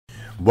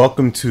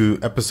Welcome to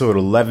episode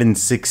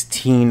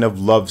 1116 of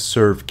Love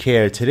Serve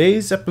Care.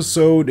 Today's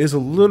episode is a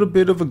little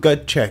bit of a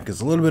gut check.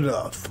 It's a little bit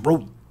of a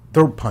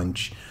throat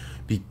punch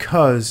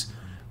because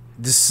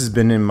this has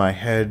been in my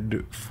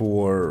head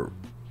for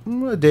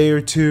a day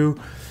or two,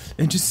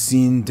 and just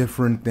seeing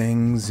different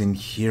things and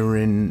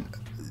hearing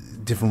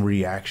different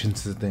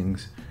reactions to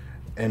things.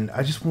 And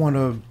I just want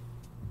to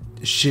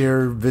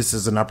share this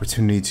as an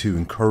opportunity to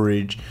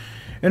encourage,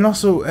 and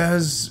also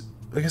as,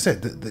 like I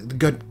said, the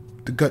gut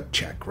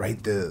check,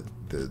 right? The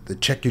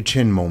check your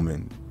chin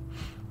moment.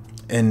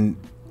 And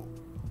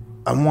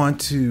I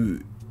want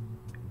to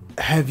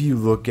have you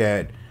look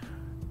at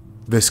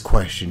this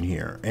question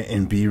here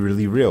and be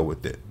really real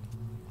with it.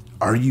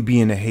 Are you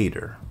being a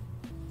hater?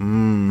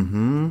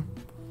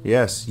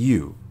 Yes,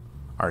 you.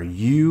 Are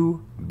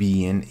you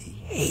being a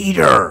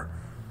hater?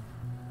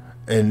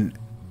 And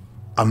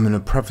I'm going to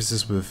preface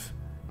this with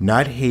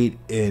not hate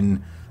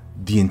in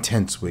the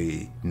intense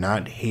way,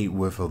 not hate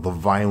with the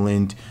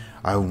violent,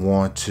 I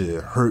want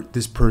to hurt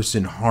this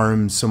person,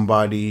 harm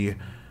somebody,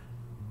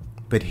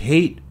 but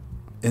hate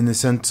in the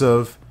sense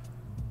of,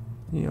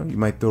 you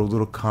might throw a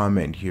little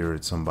comment here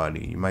at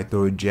somebody, you might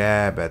throw a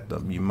jab at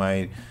them, you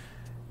might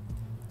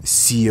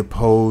see a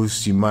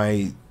post, you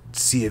might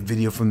see a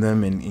video from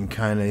them and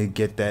kind of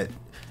get that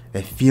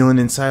feeling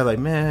inside like,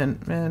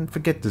 man,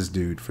 forget this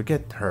dude,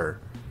 forget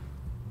her,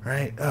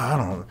 right?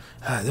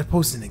 They're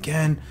posting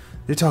again,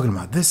 they're talking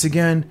about this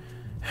again.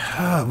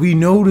 We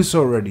know this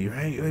already,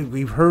 right?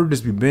 We've heard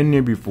this. We've been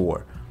there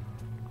before.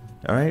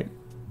 All right?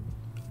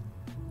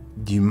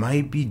 You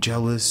might be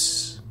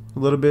jealous a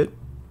little bit.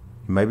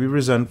 You might be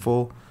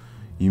resentful.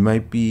 You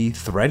might be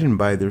threatened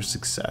by their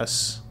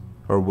success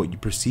or what you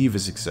perceive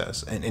as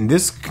success. And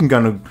this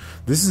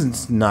this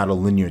is not a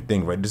linear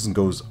thing, right? This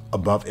goes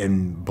above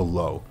and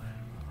below.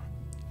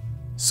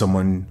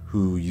 Someone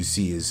who you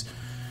see is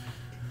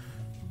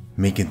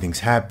making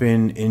things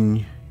happen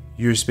in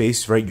your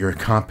space, right? Your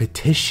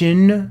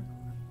competition,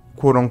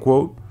 quote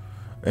unquote.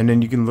 And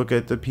then you can look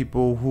at the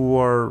people who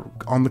are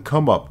on the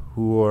come up,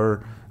 who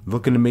are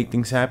looking to make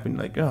things happen.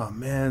 Like, oh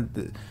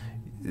man,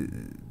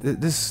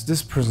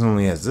 this person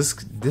only has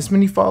this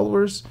many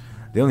followers.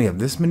 They only have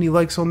this many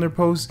likes on their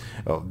posts.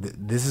 Oh,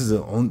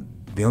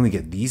 they only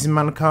get these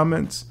amount of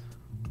comments.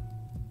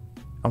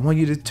 I want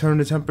you to turn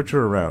the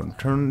temperature around.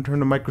 Turn the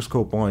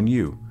microscope on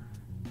you.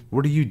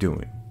 What are you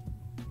doing?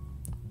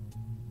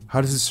 How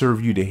does it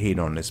serve you to hate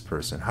on this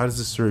person? How does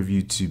it serve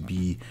you to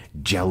be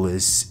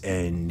jealous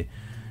and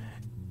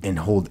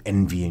hold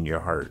envy in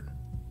your heart?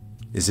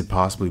 Is it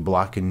possibly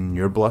blocking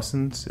your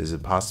blessings? Is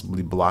it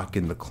possibly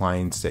blocking the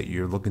clients that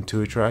you're looking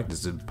to attract?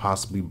 Is it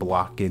possibly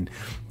blocking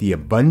the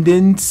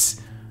abundance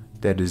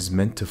that is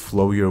meant to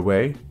flow your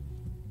way?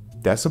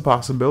 That's a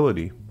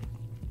possibility.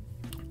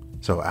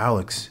 So,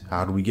 Alex,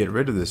 how do we get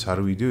rid of this? How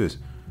do we do this?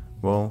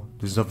 Well,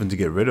 there's nothing to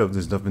get rid of.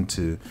 There's nothing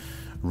to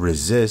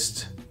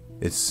resist.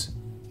 It's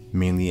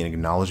mainly an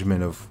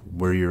acknowledgement of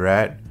where you're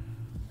at,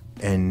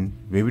 and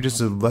maybe just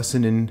a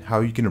lesson in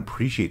how you can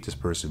appreciate this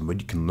person, what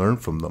you can learn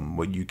from them,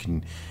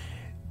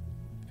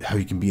 how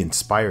you can be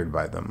inspired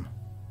by them.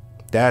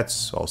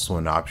 That's also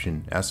an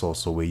option. That's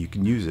also a way you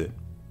can use it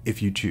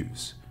if you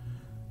choose.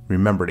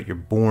 Remember that you're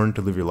born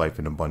to live your life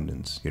in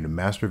abundance. You're the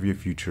master of your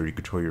future. You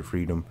control your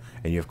freedom,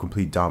 and you have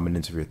complete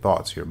dominance of your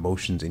thoughts, your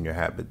emotions, and your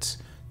habits.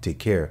 Take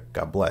care.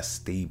 God bless.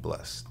 Stay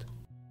blessed.